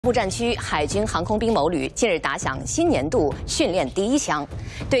部战区海军航空兵某旅近日打响新年度训练第一枪，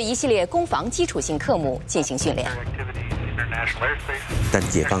对一系列攻防基础性科目进行训练。但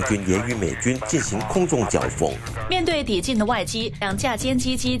解放军也与美军进行空中交锋。面对抵近的外机，2架歼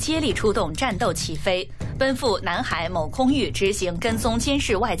击机接力出动，战斗起飞，奔赴南海某空域执行跟踪监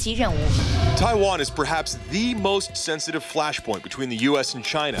视外机任务。 Taiwan is perhaps the most sensitive flashpoint between the U.S. and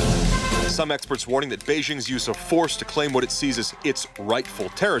China. Some experts warning that Beijing's use of force to claim what it sees as its rightful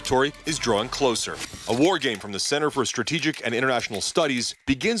territory is drawing closer. A war game from the Center for Strategic and International Studies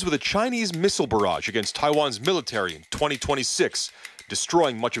begins with a Chinese missile barrage against Taiwan's military in 2026,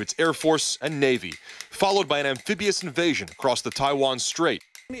 destroying much of its air force and navy, followed by an amphibious invasion across the Taiwan Strait.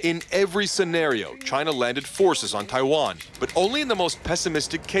 In every scenario, China landed forces on Taiwan, but only in the most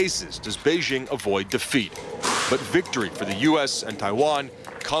pessimistic cases does Beijing avoid defeat. But victory for the U.S. and Taiwan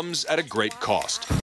comes at a great cost.